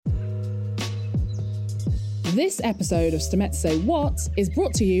This episode of Stemets Say What is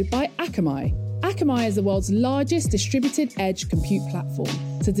brought to you by Akamai. Akamai is the world's largest distributed edge compute platform.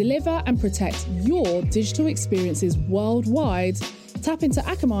 To deliver and protect your digital experiences worldwide, tap into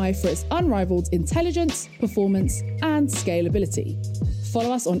Akamai for its unrivaled intelligence, performance, and scalability.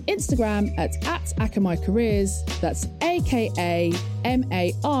 Follow us on Instagram at Akamai Careers. That's AKAMAI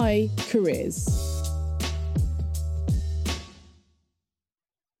Careers.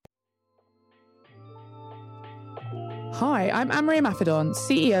 Hi, I'm Anne-Marie Mafidon,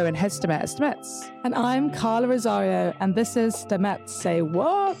 CEO and Head Stemet at Stemets. And I'm Carla Rosario, and this is Stemets Say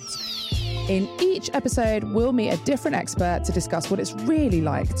What? In each episode, we'll meet a different expert to discuss what it's really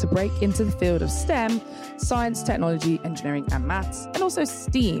like to break into the field of STEM, science, technology, engineering and maths, and also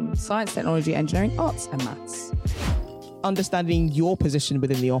STEAM, science, technology, engineering, arts and maths. Understanding your position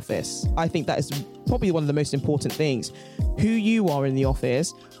within the office. I think that is probably one of the most important things. Who you are in the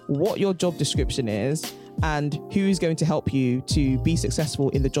office, what your job description is, and who's going to help you to be successful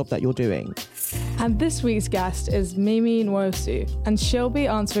in the job that you're doing. And this week's guest is Mimi Nwosu, and she'll be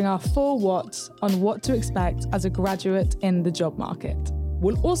answering our 4 whats on what to expect as a graduate in the job market.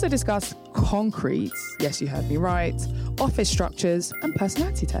 We'll also discuss concrete, yes, you heard me right, office structures and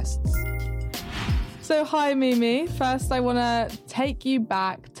personality tests. So hi Mimi, first I want to take you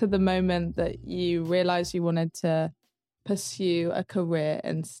back to the moment that you realised you wanted to pursue a career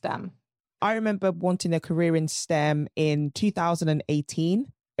in STEM. I remember wanting a career in STEM in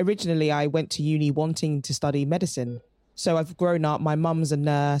 2018. Originally, I went to uni wanting to study medicine. So I've grown up, my mum's a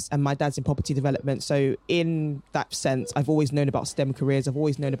nurse and my dad's in property development. So in that sense, I've always known about STEM careers. I've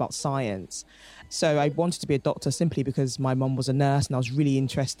always known about science. So I wanted to be a doctor simply because my mum was a nurse and I was really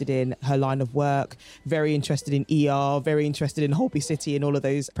interested in her line of work, very interested in ER, very interested in Holby City and all of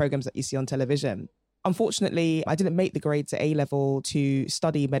those programs that you see on television. Unfortunately, I didn't make the grades at A-level to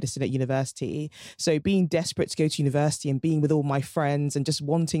study medicine at university. So being desperate to go to university and being with all my friends and just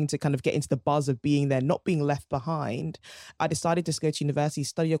wanting to kind of get into the buzz of being there, not being left behind, I decided to go to university,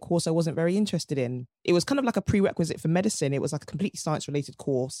 study a course I wasn't very interested in. It was kind of like a prerequisite for medicine. It was like a completely science-related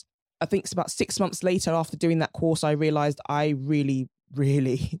course. I think it's about 6 months later after doing that course, I realised I really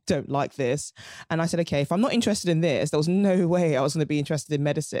don't like this. And I said, okay, if I'm not interested in this, there was no way I was going to be interested in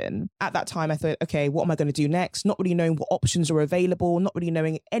medicine. At that time, I thought, okay, what am I going to do next? Not really knowing what options are available, not really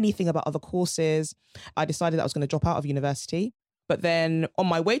knowing anything about other courses. I decided that I was going to drop out of university. But then on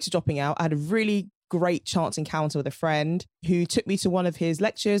my way to dropping out, I had a really great chance encounter with a friend who took me to one of his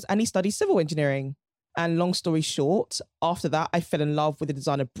lectures and he studied civil engineering. And long story short, after that, I fell in love with the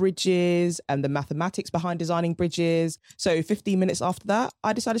design of bridges and the mathematics behind designing bridges. So 15 minutes after that,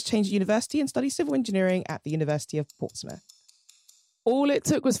 I decided to change university and study civil engineering at the University of Portsmouth. All it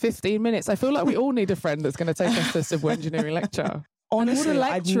took was 15 minutes. I feel like we all need a friend that's going to take us to a civil engineering lecture. Honestly, and what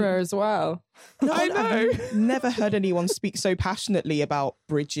a lecturer as well. No, I know. I've never heard anyone speak so passionately about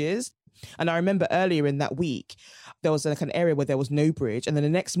bridges. And I remember earlier in that week, there was like an area where there was no bridge. And then the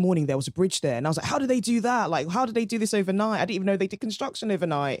next morning there was a bridge there. And I was like, how do they do that? Like, how did they do this overnight? I didn't even know they did construction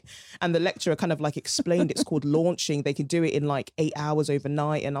overnight. And the lecturer kind of like explained it's called launching. They can do it in like 8 hours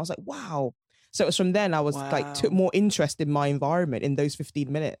overnight. And I was like, wow. So it was from then I was like, took more interest in my environment in those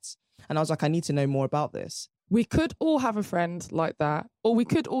 15 minutes. And I was like, I need to know more about this. We could all have a friend like that. Or we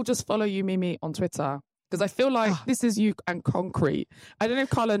could all just follow you, Mimi, on Twitter. Because I feel like this is you and concrete. I don't know if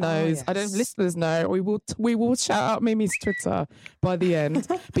Carla knows. Yes. I don't know if listeners know. We will shout out Mimi's Twitter by the end.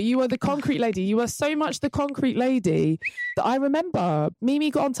 But you are the concrete lady. You are so much the concrete lady that I remember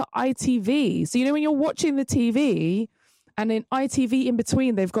Mimi got onto ITV. So, you know, when you're watching the TV and in ITV in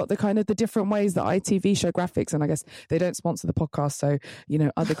between, they've got the kind of the different ways that ITV show graphics. And I guess they don't sponsor the podcast. So, you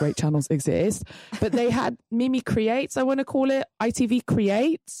know, other great channels exist. But they had Mimi Creates, I want to call it. ITV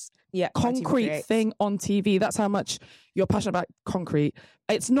Creates. Yeah, concrete thing on TV. That's how much you're passionate about concrete.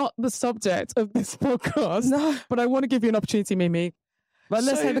 It's not the subject of this podcast, no. But I want to give you an opportunity, Mimi. But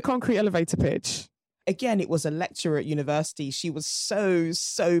let's say the concrete elevator pitch. Again, it was a lecturer at university. She was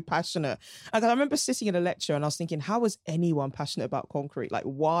so passionate. Like, I remember sitting in a lecture and I was thinking, how is anyone passionate about concrete? Like,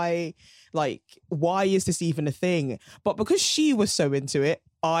 why is this even a thing? But because she was so into it,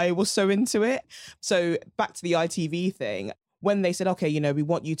 I was so into it. So back to the ITV thing. When they said, okay, you know, we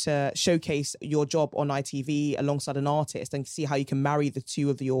want you to showcase your job on ITV alongside an artist and see how you can marry the two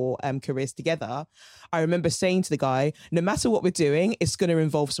of your careers together, I remember saying to the guy, no matter what we're doing, it's going to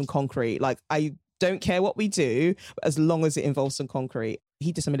involve some concrete. Like, I don't care what we do, as long as it involves some concrete.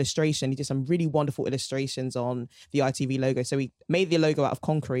 He did some illustration. He did some really wonderful illustrations on the ITV logo. So he made the logo out of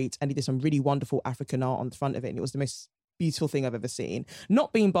concrete and he did some really wonderful African art on the front of it. And it was the most beautiful thing I've ever seen.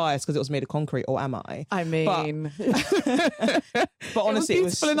 Not being biased because it was made of concrete, or am I? I mean, but honestly, it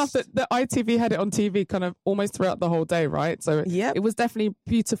was beautiful enough that the ITV had it on TV kind of almost throughout the whole day, right? So Yep. it was definitely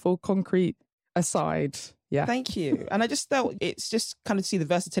beautiful, concrete aside. Yeah. Thank you. And I just felt it's just kind of see the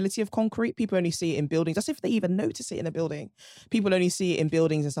versatility of concrete. People only see it in buildings, as if they even notice it in a building. People only see it in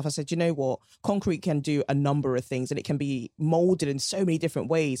buildings and stuff. I said, you know what? Concrete can do a number of things and it can be molded in so many different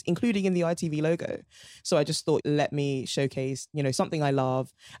ways, including in the ITV logo. So I just thought, let me showcase, you know, something I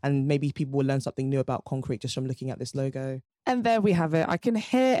love, and maybe people will learn something new about concrete just from looking at this logo. And there we have it. I can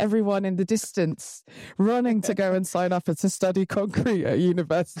hear everyone in the distance running to go and sign up to study concrete at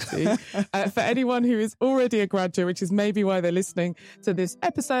university. For anyone who is already a graduate, which is maybe why they're listening to this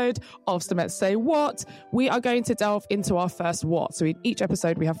episode of Stemette Say What, we are going to delve into our first what. So in each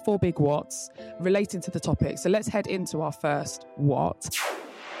episode, we have 4 big whats relating to the topic. So let's head into our first what.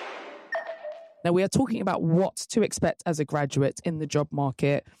 Now, we are talking about what to expect as a graduate in the job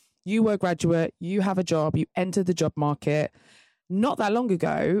market. You were a graduate, you have a job, you entered the job market not that long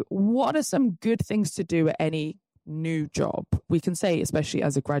ago. What are some good things to do at any new job? We can say, especially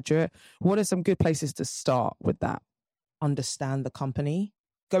as a graduate, what are some good places to start with that? Understand the company.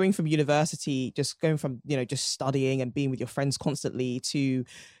 Going from university, just going from, you know, just studying and being with your friends constantly to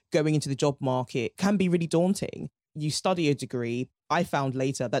going into the job market can be really daunting. You study a degree. I found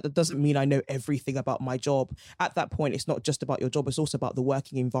later that doesn't mean I know everything about my job. At that point, it's not just about your job. It's also about the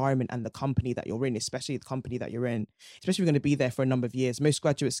working environment and the company that you're in, especially the company that you're in. Especially if you're going to be there for a number of years. Most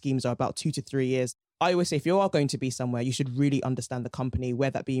graduate schemes are about 2 to 3 years. I always say if you are going to be somewhere, you should really understand the company,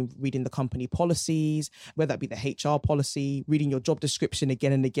 whether that be reading the company policies, whether that be the HR policy, reading your job description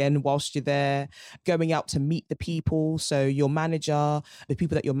again and again whilst you're there, going out to meet the people. So your manager, the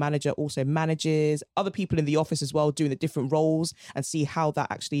people that your manager also manages, other people in the office as well, doing the different roles, and see how that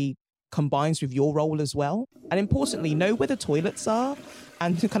actually combines with your role as well. And importantly, know where the toilets are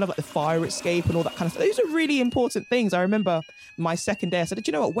and kind of like the fire escape and all that kind of stuff. Those are really important things. I remember my second day, I said, do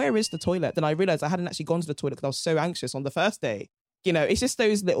you know what, where is the toilet? Then I realized I hadn't actually gone to the toilet because I was so anxious on the first day. You know, it's just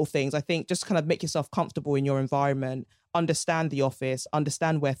those little things. I think just kind of make yourself comfortable in your environment, understand the office,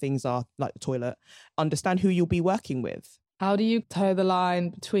 understand where things are, like the toilet, understand who you'll be working with. How do you toe the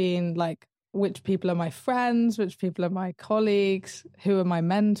line between like which people are my friends, which people are my colleagues, who are my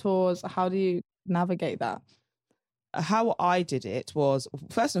mentors? How do you navigate that? How I did it was,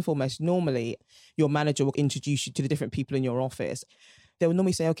 first and foremost, normally your manager will introduce you to the different people in your office. They will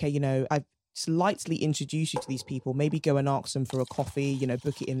normally say, okay, you know, I've slightly introduce you to these people, maybe go and ask them for a coffee, you know,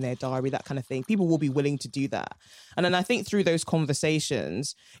 book it in their diary, that kind of thing. People will be willing to do that. And then I think through those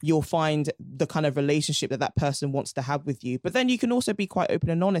conversations, you'll find the kind of relationship that that person wants to have with you. But then you can also be quite open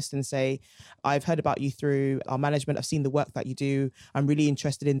and honest and say, I've heard about you through our management. I've seen the work that you do. I'm really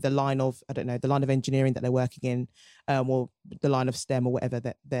interested in the line of, I don't know, the line of engineering that they're working in, or the line of STEM or whatever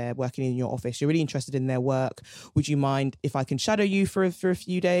that they're working in your office. You're really interested in their work. Would you mind if I can shadow you for a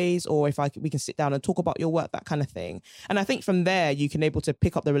few days, or if we can sit down and talk about your work, that kind of thing. And I think from there, you can able to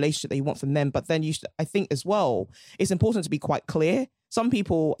pick up the relationship that you want from them. But then I think as well, it's important to be quite clear. Some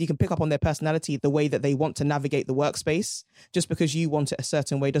people, you can pick up on their personality, the way that they want to navigate the workspace. Just because you want it a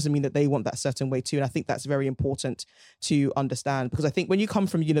certain way doesn't mean that they want that certain way too. And I think that's very important to understand, because I think when you come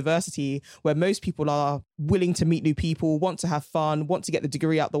from university, where most people are willing to meet new people, want to have fun, want to get the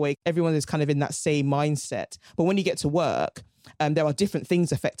degree out the way, everyone is kind of in that same mindset. But when you get to work, there are different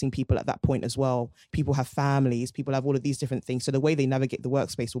things affecting people at that point as well. People have families, people have all of these different things. So the way they navigate the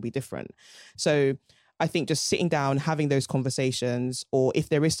workspace will be different. So I think just sitting down, having those conversations, or if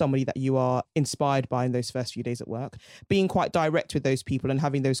there is somebody that you are inspired by in those first few days at work, being quite direct with those people and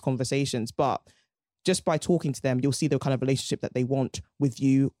having those conversations. But just by talking to them, you'll see the kind of relationship that they want with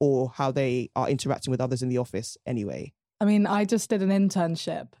you, or how they are interacting with others in the office anyway. I mean, I just did an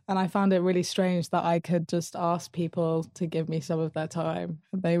internship and I found it really strange that I could just ask people to give me some of their time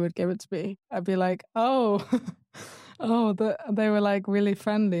and they would give it to me. I'd be like, oh, they were like really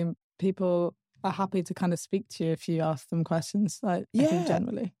friendly. People are happy to kind of speak to you if you ask them questions, like, I think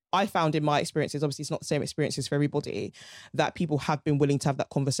generally. I found in my experiences, obviously it's not the same experiences for everybody, that people have been willing to have that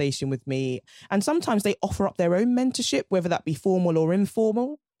conversation with me. And sometimes they offer up their own mentorship, whether that be formal or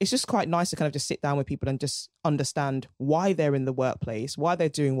informal. It's just quite nice to kind of just sit down with people and just understand why they're in the workplace, why they're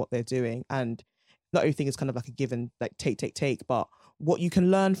doing what they're doing. And not everything is kind of like a given, like take, but what you can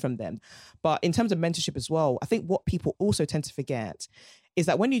learn from them. But in terms of mentorship as well, I think what people also tend to forget is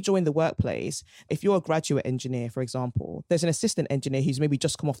that when you join the workplace, if you're a graduate engineer, for example, there's an assistant engineer who's maybe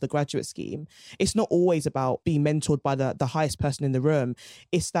just come off the graduate scheme. It's not always about being mentored by the highest person in the room.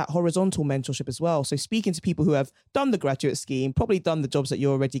 It's that horizontal mentorship as well. So speaking to people who have done the graduate scheme, probably done the jobs that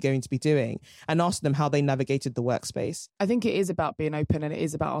you're already going to be doing, and asking them how they navigated the workspace. I think it is about being open, and it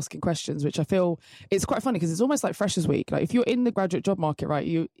is about asking questions, which I feel it's quite funny because it's almost like Freshers Week. Like if you're in the graduate job market,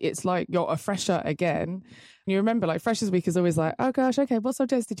 right, it's like you're a fresher again. And you remember like Freshers Week is always like, oh gosh, okay, what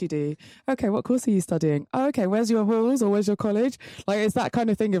subjects did you do? Okay, what course are you studying? Oh, okay, where's your halls or where's your college? Like it's that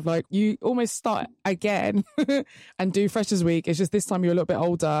kind of thing of like you almost start again and do Freshers Week. It's just this time you're a little bit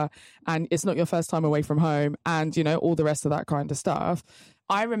older and it's not your first time away from home and, you know, all the rest of that kind of stuff.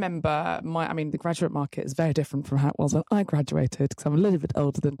 I remember the graduate market is very different from how it was when I graduated because I'm a little bit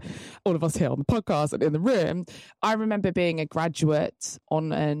older than all of us here on the podcast and in the room. I remember being a graduate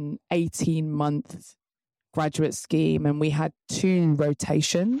on an 18-month graduate scheme and we had 2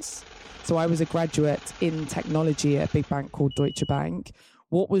 rotations. So I was a graduate in technology at a big bank called Deutsche Bank.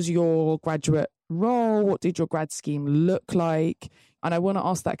 What was your graduate role? What did your grad scheme look like? And I want to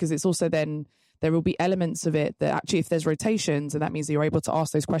ask that because it's also then there will be elements of it that actually if there's rotations, and that means that you're able to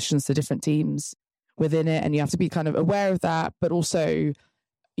ask those questions to different teams within it, and you have to be kind of aware of that. But also,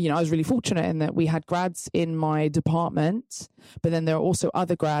 you know, I was really fortunate in that we had grads in my department, but then there are also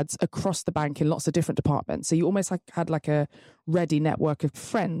other grads across the bank in lots of different departments. So you almost had like a ready network of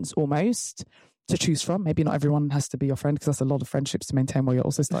friends almost to choose from. Maybe not everyone has to be your friend because that's a lot of friendships to maintain while you're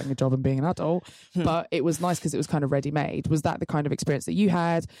also starting a job and being an adult. But it was nice because it was kind of ready-made. Was that the kind of experience that you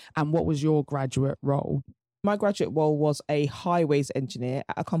had? And what was your graduate role? My graduate role was a highways engineer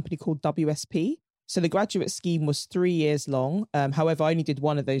at a company called WSP. So the graduate scheme was 3 years long. However, I only did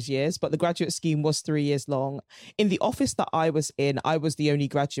one of those years, but the graduate scheme was 3 years long. In the office that I was in, I was the only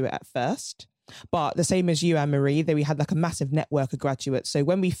graduate at first. But the same as you, Anne-Marie, we had like a massive network of graduates. So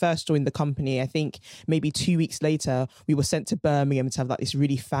when we first joined the company, I think maybe 2 weeks later, we were sent to Birmingham to have like this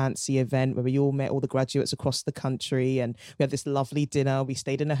really fancy event where we all met all the graduates across the country. And we had this lovely dinner. We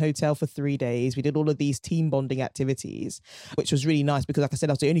stayed in a hotel for 3 days. We did all of these team bonding activities, which was really nice because, like I said,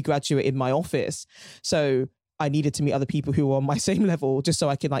 I was the only graduate in my office. So I needed to meet other people who were on my same level just so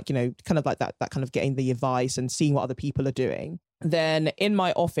I could, like, you know, kind of like that kind of getting the advice and seeing what other people are doing. Then in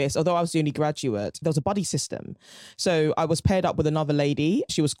my office, although I was the only graduate, there was a buddy system. So I was paired up with another lady.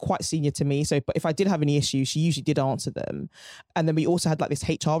 She was quite senior to me. But if I did have any issues, she usually did answer them. And then we also had like this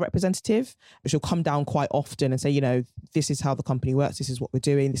HR representative, which will come down quite often and say, you know, this is how the company works. This is what we're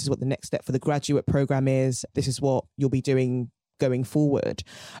doing. This is what the next step for the graduate program is. This is what you'll be doing going forward.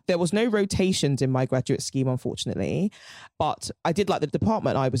 There was no rotations in my graduate scheme, unfortunately, but I did like the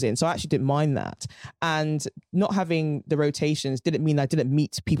department I was in, so I actually didn't mind that. And not having the rotations didn't mean I didn't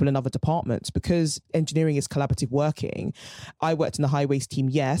meet people in other departments because engineering is collaborative working. I worked in the highways team,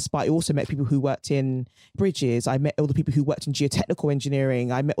 yes, but I also met people who worked in bridges. I met all the people who worked in geotechnical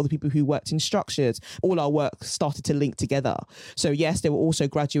engineering. I met all the people who worked in structures. All our work started to link together. So yes, there were also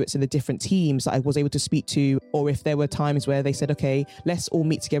graduates in the different teams that I was able to speak to, or if there were times where they said, okay, let's all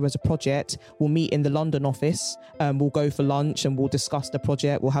meet together as a project. We'll meet in the London office. We'll go for lunch and we'll discuss the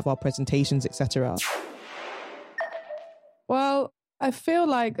project. We'll have our presentations, etc. Well, I feel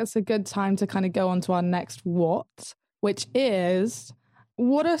like it's a good time to kind of go on to our next what, which is,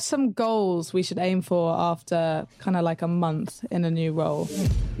 what are some goals we should aim for after kind of like a month in a new role?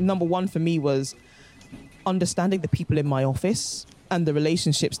 Number one for me was understanding the people in my office and the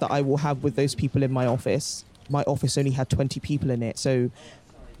relationships that I will have with those people in my office. My office only had 20 people in it. So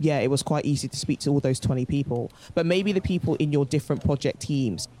yeah, it was quite easy to speak to all those 20 people. But maybe the people in your different project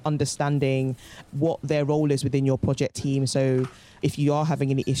teams, understanding what their role is within your project team. So if you are having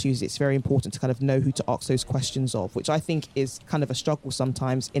any issues, it's very important to kind of know who to ask those questions of, which I think is kind of a struggle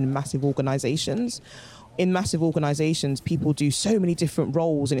sometimes in massive organizations. In massive organizations, people do so many different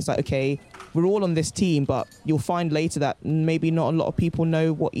roles and it's like, okay, we're all on this team, but you'll find later that maybe not a lot of people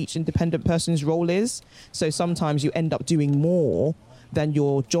know what each independent person's role is. So sometimes you end up doing more than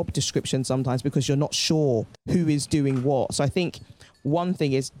your job description sometimes because you're not sure who is doing what. So I think one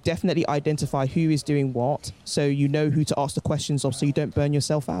thing is definitely identify who is doing what so you know who to ask the questions of so you don't burn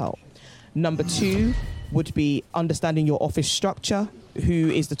yourself out. Number two would be understanding your office structure. Who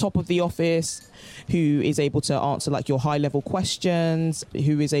is the top of the office, who is able to answer like your high level questions,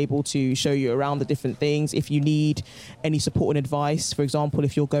 who is able to show you around the different things. If you need any support and advice, for example,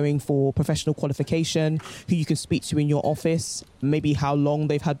 if you're going for professional qualification, who you can speak to in your office, maybe how long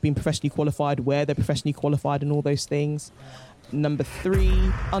they've been professionally qualified, where they're professionally qualified and all those things. Number three,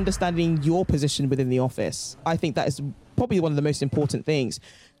 understanding your position within the office. I think that is probably one of the most important things.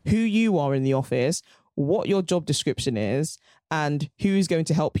 Who you are in the office, what your job description is and who's going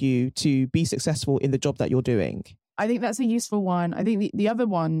to help you to be successful in the job that you're doing. I think that's a useful one. I think the other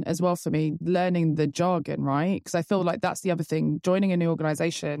one as well for me, learning the jargon, right? Because I feel like that's the other thing. Joining a new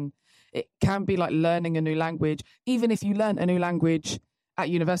organization, it can be like learning a new language. Even if you learn a new language at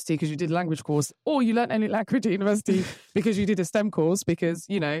university because you did a language course, or you learn a new language at university because you did a STEM course, because,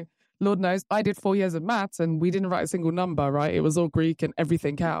 you know, Lord knows, I did 4 years of maths and we didn't write a single number, right? It was all Greek and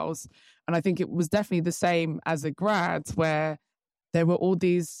everything else. And I think it was definitely the same as a grad, where there were all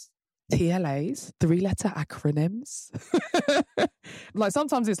these TLAs, 3-letter acronyms. Like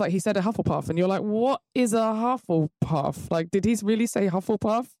sometimes it's like he said a Hufflepuff and you're like, what is a Hufflepuff? Like, did he really say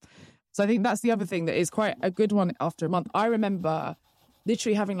Hufflepuff? So I think that's the other thing that is quite a good one after a month. I remember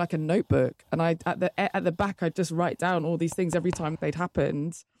literally having like a notebook, and I at the back I'd just write down all these things every time they'd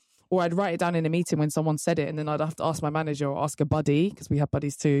happened, or I'd write it down in a meeting when someone said it, and then I'd have to ask my manager or ask a buddy, because we have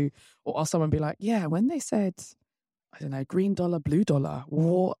buddies too, or ask someone, be like, yeah, when they said, I don't know, green dollar, blue dollar,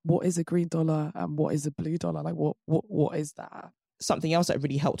 what is a green dollar and what is a blue dollar? Like what is that? Something else that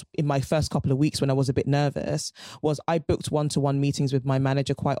really helped in my first couple of weeks when I was a bit nervous was I booked one-to-one meetings with my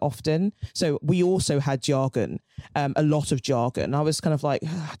manager quite often. So we also had jargon, a lot of jargon. I was kind of like,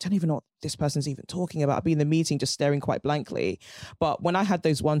 I don't even know what this person's even talking about. I'd be in the meeting just staring quite blankly. But when I had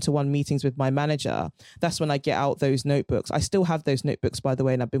those one-to-one meetings with my manager, that's when I get out those notebooks. I still have those notebooks, by the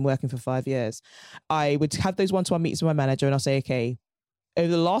way, and I've been working for 5 years. I would have those one-to-one meetings with my manager and I'll say, okay, over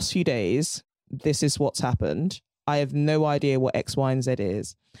the last few days, this is what's happened. I have no idea what X, Y, and Z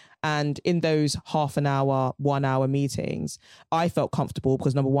is. And in those half an hour, 1 hour meetings, I felt comfortable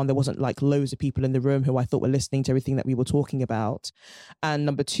because, number one, there wasn't like loads of people in the room who I thought were listening to everything that we were talking about. And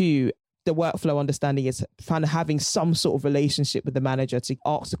number two, the workflow understanding is kind of having some sort of relationship with the manager to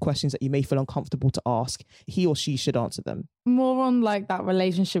ask the questions that you may feel uncomfortable to ask. He or she should answer them. More on like that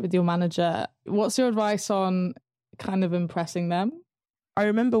relationship with your manager. What's your advice on kind of impressing them? I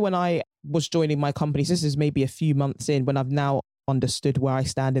remember when I was joining my company, so this is maybe a few months in, when I've now understood where I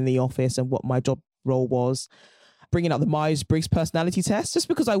stand in the office and what my job role was, bringing up the Myers-Briggs personality test, just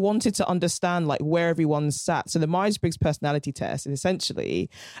because I wanted to understand like where everyone sat. So the Myers-Briggs personality test is essentially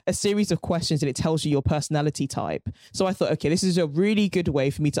a series of questions and it tells you your personality type. So I thought, okay, this is a really good way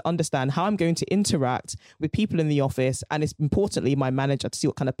for me to understand how I'm going to interact with people in the office, and it's importantly my manager, to see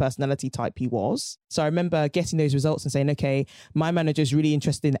what kind of personality type he was. So I remember getting those results and saying, okay, my manager is really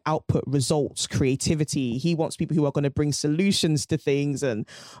interested in output, results, creativity. He wants people who are going to bring solutions to things and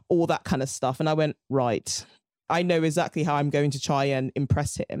all that kind of stuff. And I went, right, I know exactly how I'm going to try and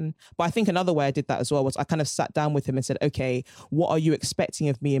impress him. But I think another way I did that as well was I kind of sat down with him and said, okay, what are you expecting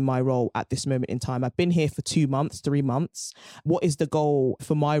of me in my role at this moment in time? I've been here for 2 months, 3 months. What is the goal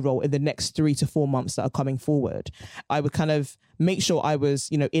for my role in the next 3 to 4 months that are coming forward? I would kind of make sure I was,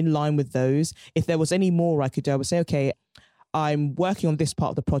 in line with those. If there was any more I could do, I would say, okay, I'm working on this part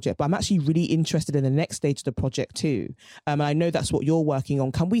of the project, but I'm actually really interested in the next stage of the project too. And I know that's what you're working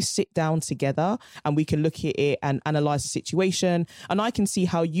on. Can we sit down together and we can look at it and analyze the situation? And I can see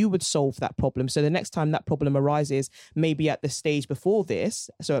how you would solve that problem. So the next time that problem arises, maybe at the stage before this,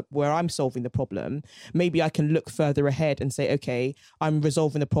 so where I'm solving the problem, maybe I can look further ahead and say, okay, I'm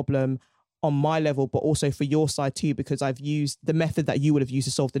resolving the problem on my level, but also for your side too, because I've used the method that you would have used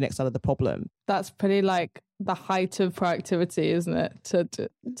to solve the next side of the problem. That's pretty like the height of proactivity, isn't it?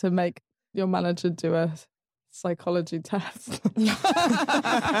 To make your manager do a psychology test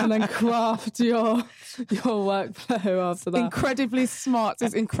and then craft your workflow after that. Incredibly smart.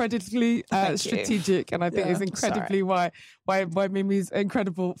 It's incredibly strategic, and I think it's incredibly why Mimi's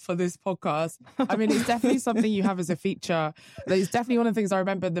incredible for this podcast. I mean, it's definitely something you have as a feature. It's definitely one of the things I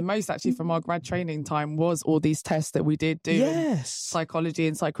remember the most actually from our grad training time was all these tests that we did do. Yes. Psychology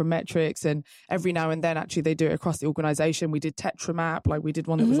and psychometrics, and every now and then actually they do it across the organisation. We did Tetramap, like we did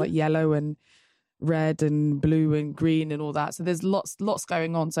one that was like yellow and red and blue and green and all that. So there's lots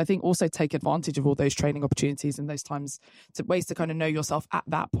going on. So I think also take advantage of all those training opportunities and those times to ways to kind of know yourself at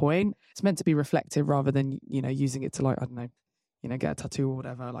that point. It's meant to be reflective rather than, using it to like, I don't know, get a tattoo or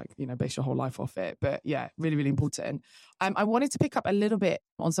whatever, like, base your whole life off it. But yeah, really, really important. I wanted to pick up a little bit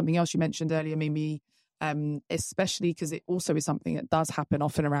on something else you mentioned earlier, Mimi, especially because it also is something that does happen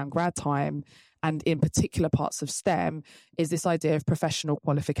often around grad time and in particular parts of STEM, is this idea of professional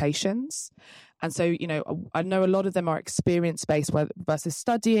qualifications. And so, I know a lot of them are experience-based versus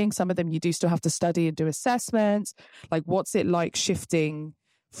studying. Some of them you do still have to study and do assessments. Like, what's it like shifting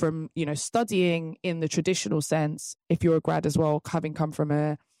from, studying in the traditional sense, if you're a grad as well, having come from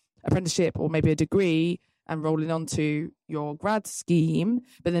a apprenticeship or maybe a degree, and rolling onto your grad scheme,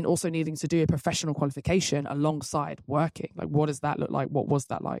 but then also needing to do a professional qualification alongside working. Like, what does that look like? What was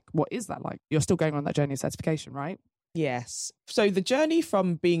that like? What is that like? You're still going on that journey of certification, right? Yes. So the journey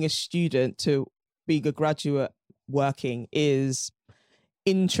from being a student to being a graduate working is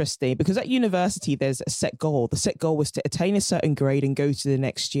interesting, because at university there's a set goal. The set goal was to attain a certain grade and go to the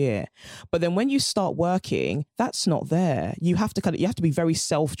next year. But then when you start working, that's not there. You have to be very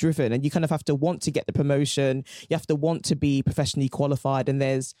self-driven, and you kind of have to want to get the promotion. You have to want to be professionally qualified, and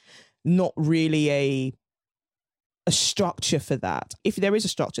there's not really a structure for that. If there is a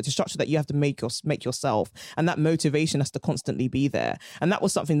structure, it's a structure that you have to make yourself, and that motivation has to constantly be there. And that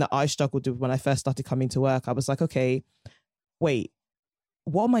was something that I struggled with when I first started coming to work. I was like, okay, wait,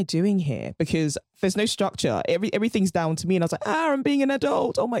 what am I doing here? Because there's no structure. Everything's down to me. And I was like, I'm being an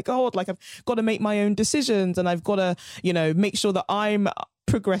adult. Oh my God. Like, I've got to make my own decisions, and I've got to, make sure that I'm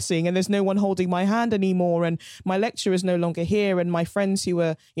progressing, and there's no one holding my hand anymore. And my lecturer is no longer here. And my friends who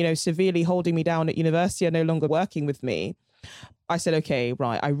were, severely holding me down at university are no longer working with me. I said, okay,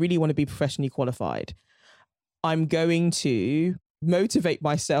 right. I really want to be professionally qualified. I'm going to motivate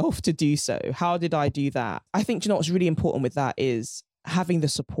myself to do so. How did I do that? I think, what's really important with that is having the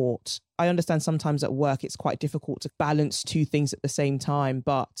support. I understand sometimes at work it's quite difficult to balance two things at the same time,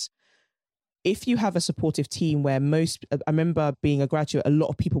 but if you have a supportive team where I remember being a graduate, a lot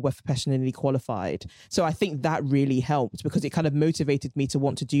of people were professionally qualified. So I think that really helped, because it kind of motivated me to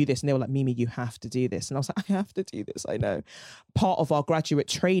want to do this. And they were like, Mimi, you have to do this. And I was like, I have to do this. I know. Part of our graduate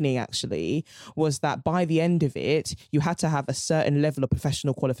training actually was that by the end of it, you had to have a certain level of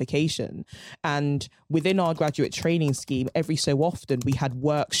professional qualification. And within our graduate training scheme, every so often we had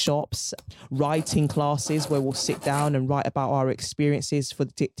workshops, writing classes where we'll sit down and write about our experiences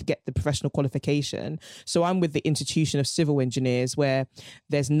to get the professional qualification. So I'm with the Institution of Civil Engineers, where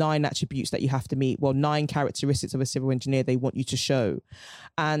there's 9 attributes that you have to meet. Well, 9 characteristics of a civil engineer they want you to show.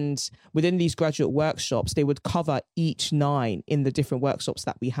 And within these graduate workshops, they would cover each 9 in the different workshops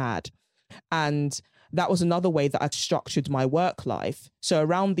that we had. And that was another way that I structured my work life. So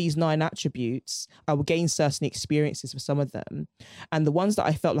around these 9 attributes, I would gain certain experiences for some of them. And the ones that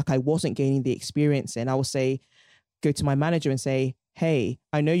I felt like I wasn't gaining the experience in, I would go to my manager and say, hey,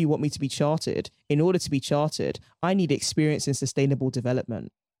 I know you want me to be chartered. In order to be chartered, I need experience in sustainable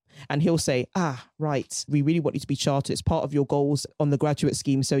development. And he'll say, right, we really want you to be chartered. It's part of your goals on the graduate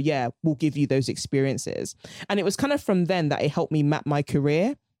scheme. So yeah, we'll give you those experiences. And it was kind of from then that it helped me map my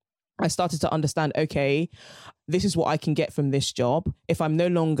career. I started to understand, okay, this is what I can get from this job. If I'm no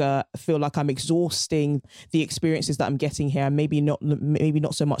longer feel like I'm exhausting the experiences that I'm getting here, maybe not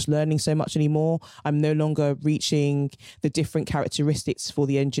so much learning so much anymore. I'm no longer reaching the different characteristics for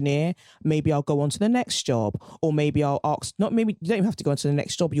the engineer. Maybe I'll go on to the next job, or maybe I'll ask, you don't even have to go on to the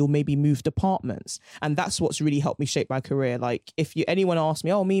next job. You'll maybe move departments. And that's what's really helped me shape my career. Like if anyone asks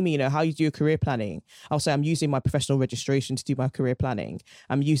me, oh, Mimi, how you do your career planning? I'll say I'm using my professional registration to do my career planning.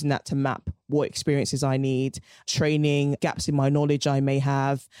 I'm using that to map what experiences I need, training, gaps in my knowledge I may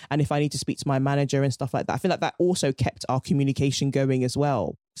have, and if I need to speak to my manager and stuff like that. I feel like that also kept our communication going as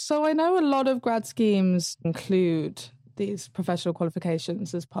well. So I know a lot of grad schemes include these professional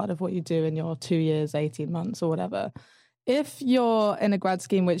qualifications as part of what you do in your 2 years, 18 months or whatever. If you're in a grad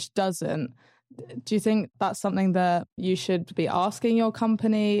scheme which doesn't, do you think that's something that you should be asking your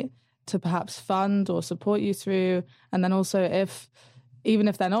company to perhaps fund or support you through? And then also even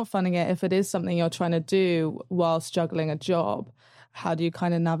if they're not funding it, if it is something you're trying to do whilst juggling a job, how do you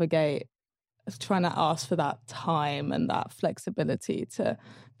kind of navigate trying to ask for that time and that flexibility to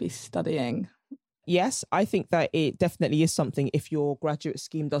be studying? Yes, I think that it definitely is something, if your graduate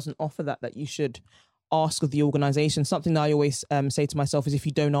scheme doesn't offer that you should ask of the organisation. Something that I always say to myself is, if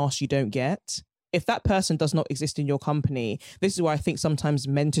you don't ask, you don't get. If that person does not exist in your company, this is where I think sometimes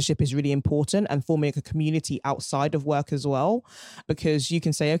mentorship is really important, and forming a community outside of work as well, because you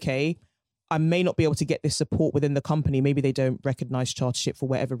can say, okay, I may not be able to get this support within the company. Maybe they don't recognize chartership for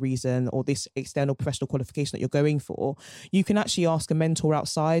whatever reason, or this external professional qualification that you're going for. You can actually ask a mentor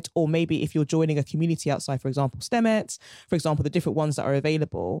outside, or maybe if you're joining a community outside, for example, STEMETS, for example, the different ones that are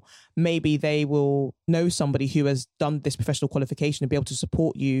available, maybe they will know somebody who has done this professional qualification and be able to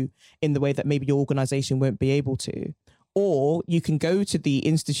support you in the way that maybe your organization won't be able to. Or you can go to the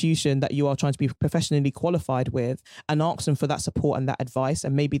institution that you are trying to be professionally qualified with and ask them for that support and that advice,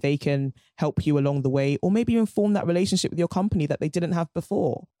 and maybe they can help you along the way, or maybe you form that relationship with your company that they didn't have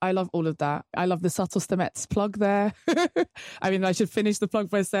before. I love all of that. I love the subtle STEMETS plug there. I mean, I should finish the plug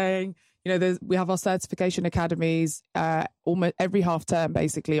by saying, You know, we have our certification academies almost every half term,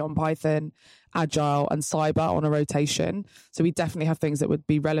 basically, on Python, Agile and Cyber on a rotation. So we definitely have things that would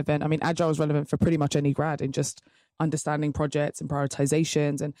be relevant. I mean, Agile is relevant for pretty much any grad in just understanding projects and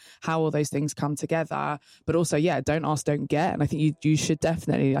prioritizations and how all those things come together. But also, yeah, don't ask, don't get. And I think you should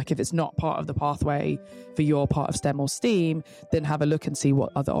definitely, like, if it's not part of the pathway for your part of STEM or STEAM, then have a look and see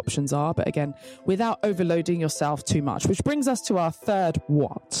what other options are. But again, without overloading yourself too much, which brings us to our third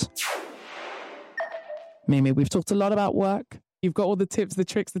what. Mimi, we've talked a lot about work. You've got all the tips, the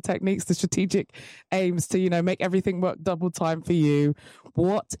tricks, the techniques, the strategic aims to, you know, make everything work double time for you.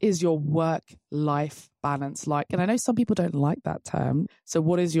 What is your work-life balance like? And I know some people don't like that term. So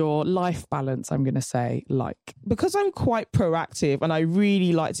what is your life balance, I'm going to say, like? Because I'm quite proactive and I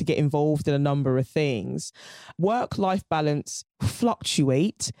really like to get involved in a number of things, work-life balance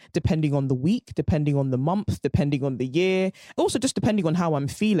fluctuate depending on the week, depending on the month, depending on the year, also just depending on how I'm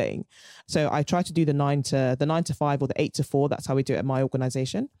feeling. So I try to do the 9 to 5 or the 8 to 4. That's how we do it at my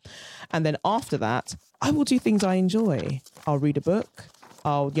organization. And then after that, I will do things I enjoy. I'll read a book.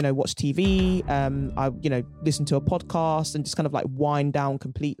 I'll, you know, watch TV. I'll, you know, listen to a podcast and just kind of like wind down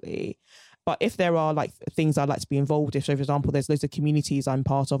completely. But if there are like things I'd like to be involved in, so for example, there's loads of communities I'm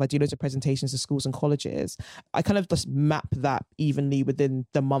part of, I do loads of presentations to schools and colleges, I kind of just map that evenly within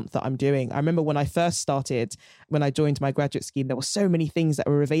the month that I'm doing. I remember when I first started, when I joined my graduate scheme, there were so many things that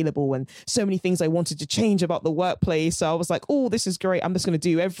were available and so many things I wanted to change about the workplace. So I was like, oh, this is great. I'm just going to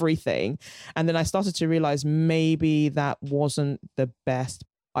do everything. And then I started to realize maybe that wasn't the best.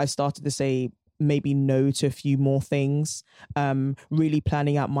 I started to say maybe no to a few more things, really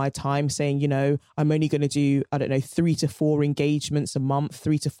planning out my time, saying, you know, I'm only going to do, 3 to 4 engagements a month,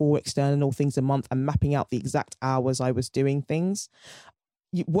 3 to 4 external things a month, and mapping out the exact hours I was doing things.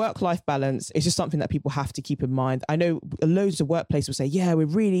 Work-life balance is just something that people have to keep in mind. I know loads of workplaces will say, yeah, we're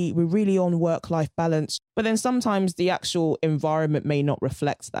really on work-life balance, but then sometimes the actual environment may not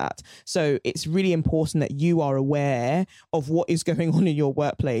reflect that. So it's really important that you are aware of what is going on in your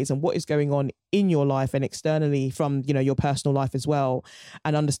workplace and what is going on in your life and externally from, you know, your personal life as well,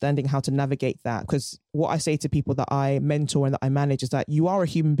 and understanding how to navigate that. Because what I say to people that I mentor and that I manage is that you are a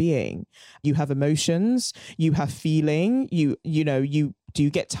human being. You have emotions, you have feeling, you do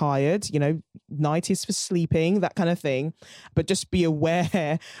get tired, you know, night is for sleeping, that kind of thing. But just be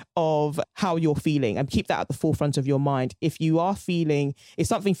aware of how you're feeling and keep that at the forefront of your mind. If you are feeling, if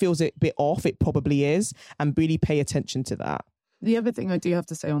something feels a bit off, it probably is, and really pay attention to that. The other thing I do have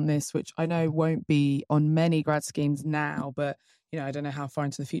to say on this, which I know won't be on many grad schemes now, but, you know, I don't know how far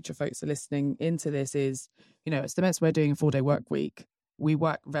into the future folks are listening into this, is, you know, at Stemets, we're doing a 4-day work week. We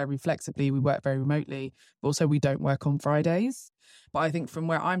work very flexibly, we work very remotely, but also we don't work on Fridays. But I think from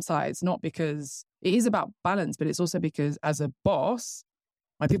where I'm sat, it's not because it is about balance, but it's also because as a boss,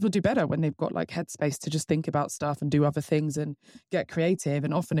 my people do better when they've got like headspace to just think about stuff and do other things and get creative.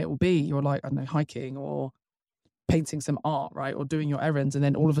 And often it will be you're like, I don't know, hiking or painting some art, right? Or doing your errands. And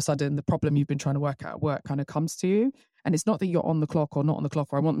then all of a sudden the problem you've been trying to work out at work kind of comes to you. And it's not that you're on the clock or not on the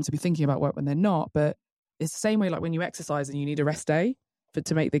clock, or I want them to be thinking about work when they're not, but it's the same way like when you exercise and you need a rest day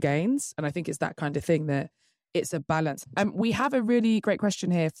to make the gains. And I think it's that kind of thing, that it's a balance. We have a really great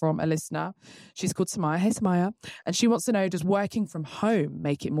question here from a listener. She's called Samaya. Hey, Samaya. And she wants to know, does working from home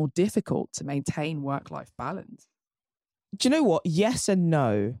make it more difficult to maintain work-life balance? Do you know what? Yes and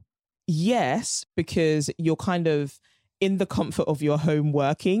no. Yes, because you're kind of in the comfort of your home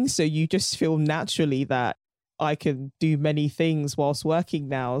working. So you just feel naturally that I can do many things whilst working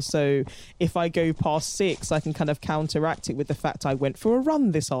now. So if I go past 6, I can kind of counteract it with the fact I went for a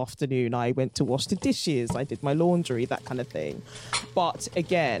run this afternoon. I went to wash the dishes. I did my laundry, that kind of thing. But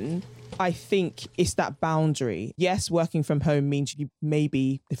again, I think it's that boundary. Yes, working from home means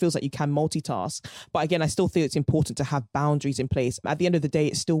it feels like you can multitask. But again, I still think it's important to have boundaries in place. At the end of the day,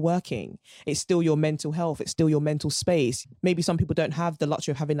 it's still working. It's still your mental health. It's still your mental space. Maybe some people don't have the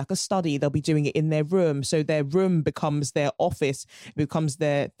luxury of having like a study. They'll be doing it in their room. So their room becomes their office. It becomes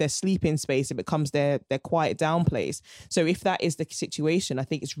their sleeping space. It becomes their quiet down place. So if that is the situation, I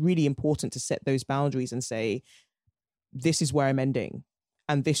think it's really important to set those boundaries and say, this is where I'm ending.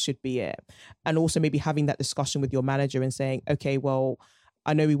 And this should be it. And also maybe having that discussion with your manager and saying, okay, well,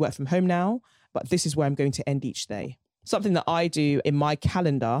 I know we work from home now, but this is where I'm going to end each day. Something that I do in my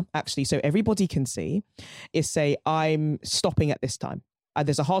calendar, actually, so everybody can see, is say I'm stopping at this time.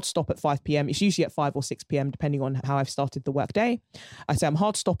 There's a hard stop at 5 p.m. It's usually at 5 or 6 p.m., depending on how I've started the work day. I say I'm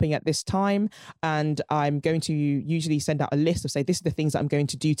hard stopping at this time, and I'm going to usually send out a list of, say, this is the things that I'm going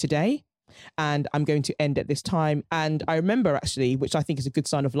to do today. and I'm going to end at this time. And I remember actually, which I think is a good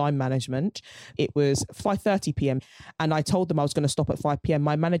sign of line management, it was 5:30 p.m. and I told them I was going to stop at 5 p.m.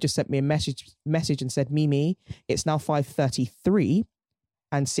 My manager sent me a message and said, Mimi, it's now 5:33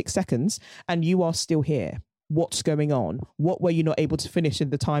 and 6 seconds and you are still here. What's going on? What were you not able to finish in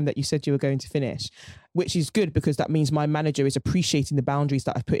the time that you said you were going to finish? Which is good because that means my manager is appreciating the boundaries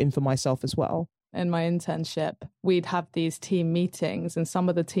that I've put in for myself as well. In my internship, we'd have these team meetings and some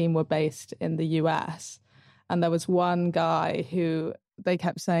of the team were based in the US. And there was one guy who they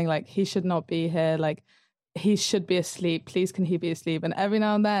kept saying, like, he should not be here. Like, he should be asleep. Please, can he be asleep? And every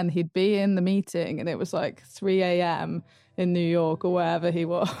now and then he'd be in the meeting and it was like 3 a.m. in New York or wherever he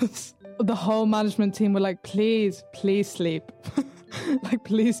was. The whole management team were like, please sleep. Like,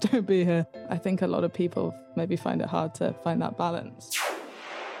 please don't be here. I think a lot of people maybe find it hard to find that balance.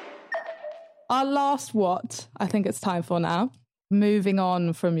 Our last what I think it's time for now, moving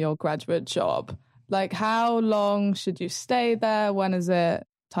on from your graduate job. Like, how long should you stay there? When is it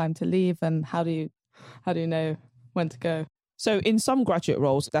time to leave? And how do you know when to go? So in some graduate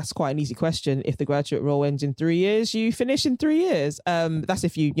roles, that's quite an easy question. If the graduate role ends in 3 years, you finish in 3 years. That's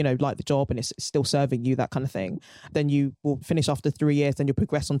if you like the job and it's still serving you, that kind of thing. Then you will finish after 3 years, then you'll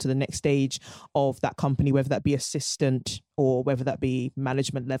progress on to the next stage of that company, whether that be assistant or whether that be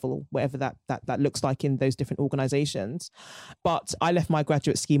management level, whatever that looks like in those different organizations. But I left my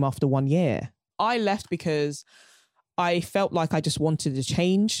graduate scheme after 1 year. I left because I felt like I just wanted to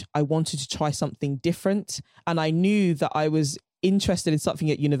change. I wanted to try something different. And I knew that I was interested in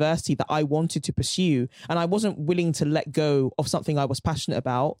something at university that I wanted to pursue. And I wasn't willing to let go of something I was passionate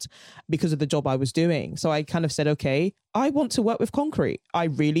about because of the job I was doing. So I kind of said, okay, I want to work with concrete. I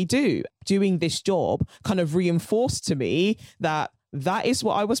really do. Doing this job kind of reinforced to me that is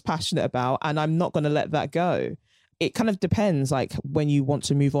what I was passionate about. And I'm not going to let that go. It kind of depends, like, when you want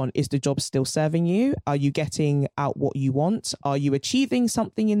to move on, is the job still serving you? Are you getting out what you want? Are you achieving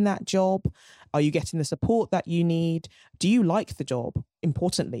something in that job? Are you getting the support that you need? Do you like the job,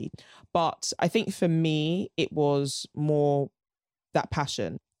 importantly? But I think for me, it was more that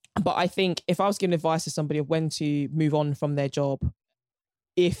passion. But I think if I was giving advice to somebody of when to move on from their job,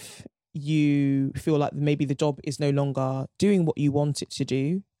 if you feel like maybe the job is no longer doing what you want it to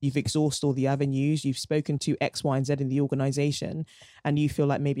do, you've exhausted all the avenues, you've spoken to X, Y, and Z in the organization, and you feel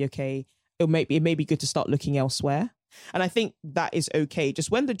like maybe, okay, it may be good to start looking elsewhere. And I think that is okay. Just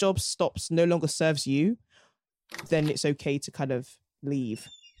when the job no longer serves you, then it's okay to kind of leave.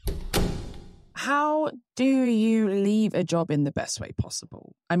 How do you leave a job in the best way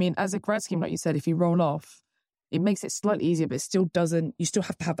possible? I mean, as a grad scheme, like you said, if you roll off, it makes it slightly easier, but you still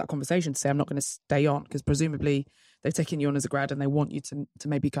have to have that conversation to say, I'm not going to stay on, because presumably they've taken you on as a grad and they want you to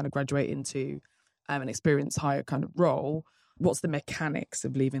maybe kind of graduate into an experienced higher kind of role. What's the mechanics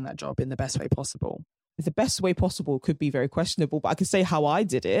of leaving that job in the best way possible? The best way possible could be very questionable, but I can say how I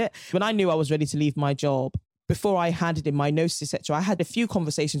did it. When I knew I was ready to leave my job, before I handed in my notice, etc., I had a few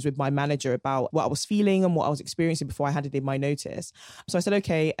conversations with my manager about what I was feeling and what I was experiencing before I handed in my notice. So I said,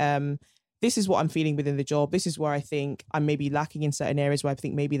 okay, this is what I'm feeling within the job. This is where I think I'm maybe lacking in certain areas where I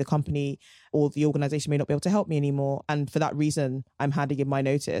think maybe the company or the organization may not be able to help me anymore. And for that reason, I'm handing in my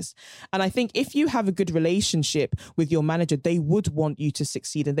notice. And I think if you have a good relationship with your manager, they would want you to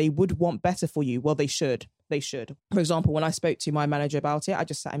succeed and they would want better for you. Well, they should. For example, when I spoke to my manager about it, I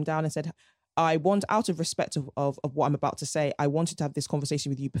just sat him down and said, I want, out of respect of what I'm about to say, I wanted to have this conversation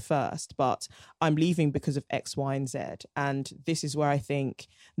with you first, but I'm leaving because of X, Y, and Z. And this is where I think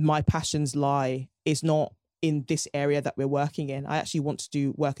my passions lie, is not in this area that we're working in. I actually want to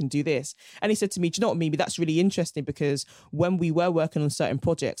do work and do this. And he said to me, do you know what, Mimi, that's really interesting, because when we were working on certain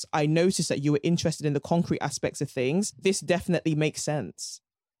projects, I noticed that you were interested in the concrete aspects of things. This definitely makes sense.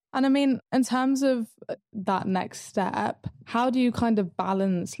 And I mean, in terms of that next step, how do you kind of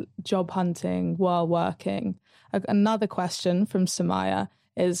balance job hunting while working? Another question from Samaya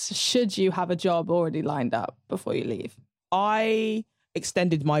is, should you have a job already lined up before you leave? I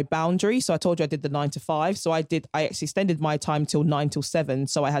extended my boundary. So I told you I did the 9 to 5. So I actually extended my time till 9 till 7.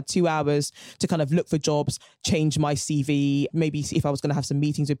 So I had 2 hours to kind of look for jobs, change my CV, maybe see if I was going to have some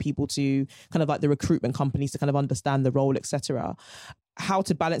meetings with people to kind of like the recruitment companies to kind of understand the role, etc. How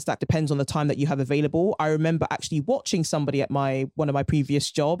to balance that depends on the time that you have available. I remember actually watching somebody at one of my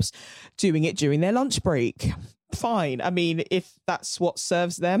previous jobs doing it during their lunch break. Fine. I mean, if that's what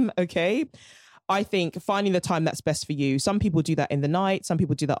serves them, okay. I think finding the time that's best for you. Some people do that in the night. Some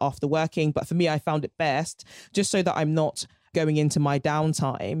people do that after working. But for me, I found it best, just so that I'm not going into my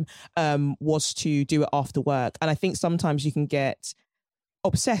downtime, was to do it after work. And I think sometimes you can get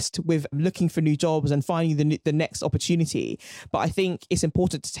obsessed with looking for new jobs and finding the next opportunity. But I think it's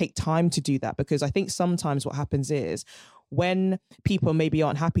important to take time to do that, because I think sometimes what happens is when people maybe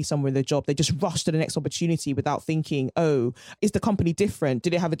aren't happy somewhere in their job, they just rush to the next opportunity without thinking, oh, is the company different? Do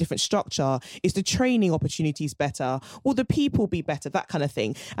they have a different structure? Is the training opportunities better? Will the people be better? That kind of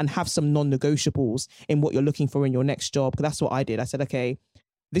thing. And have some non-negotiables in what you're looking for in your next job. Because that's what I did. I said, okay,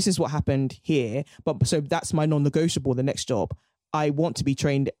 this is what happened here. But so that's my non-negotiable, the next job. I want to be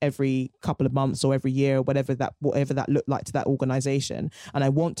trained every couple of months or every year, whatever that looked like to that organization. And I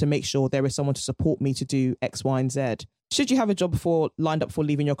want to make sure there is someone to support me to do X, Y, and Z. Should you have a job lined up before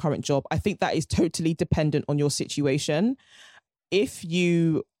leaving your current job? I think that is totally dependent on your situation. If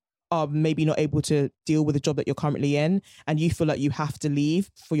you are maybe not able to deal with the job that you're currently in and you feel like you have to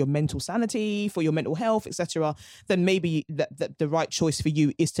leave for your mental sanity, for your mental health, etc., then maybe the right choice for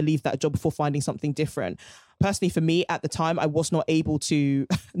you is to leave that job before finding something different. Personally, for me at the time, I was not able to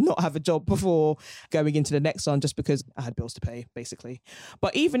not have a job before going into the next one, just because I had bills to pay, basically.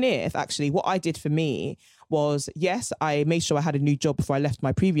 But even if actually what I did for me was, yes, I made sure I had a new job before I left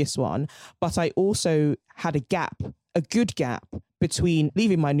my previous one, but I also had a good gap between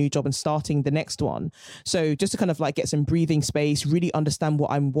leaving my new job and starting the next one. So just to kind of like get some breathing space, really understand what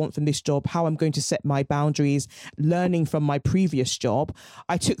I want from this job, how I'm going to set my boundaries, learning from my previous job.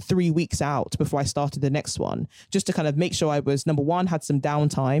 I took 3 weeks out before I started the next one, just to kind of make sure I was, number one, had some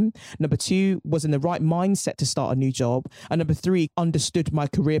downtime. Number two, was in the right mindset to start a new job. And number three, understood my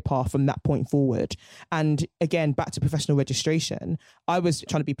career path from that point forward. And again, back to professional registration, I was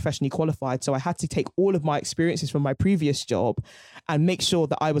trying to be professionally qualified. So I had to take all of my experiences from my previous job and make sure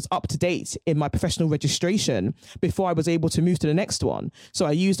that I was up to date in my professional registration before I was able to move to the next one. So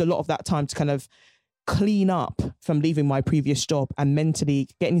I used a lot of that time to kind of clean up from leaving my previous job and mentally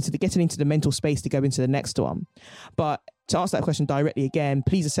getting into the mental space to go into the next one. But to answer that question directly again,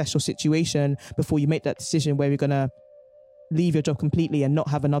 please assess your situation before you make that decision where you're going to leave your job completely and not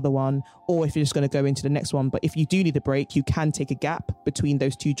have another one, or if you're just going to go into the next one. But if you do need a break, you can take a gap between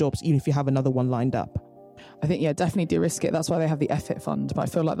those two jobs, even if you have another one lined up. I think, yeah, definitely de-risk it. That's why they have the FIT fund. But I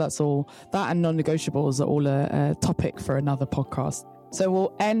feel like that and non-negotiables are all a topic for another podcast. So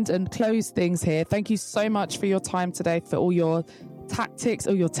we'll end and close things here. Thank you so much for your time today, for all your tactics,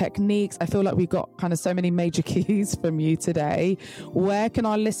 all your techniques. I feel like we got kind of so many major keys from you today. Where can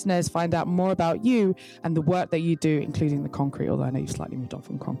our listeners find out more about you and the work that you do, including the concrete, although I know you've slightly moved on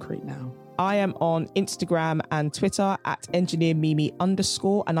from concrete now? I am on Instagram and Twitter at engineermimi_,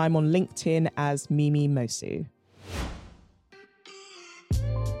 and I'm on LinkedIn as Mimi Mosu.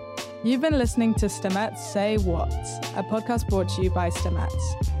 You've been listening to Stemets Say What, a podcast brought to you by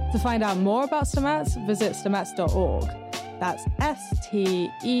Stemets. To find out more about Stemets, visit stemets.org. That's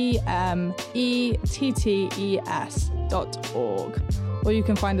STEMETTES.org. Or you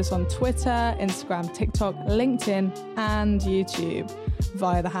can find us on Twitter, Instagram, TikTok, LinkedIn, and YouTube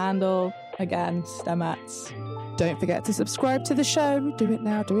via the handle, again, Stemets. Don't forget to subscribe to the show. Do it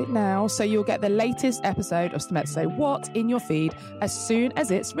now, so you'll get the latest episode of Stemets Say What in your feed as soon as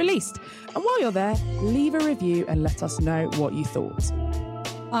it's released. And while you're there, leave a review and let us know what you thought.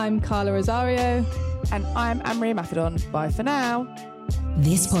 I'm Carla Rosario. And I'm Anne-Marie Macedon. Bye for now.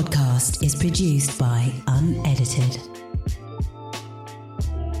 This podcast is produced by Unedited.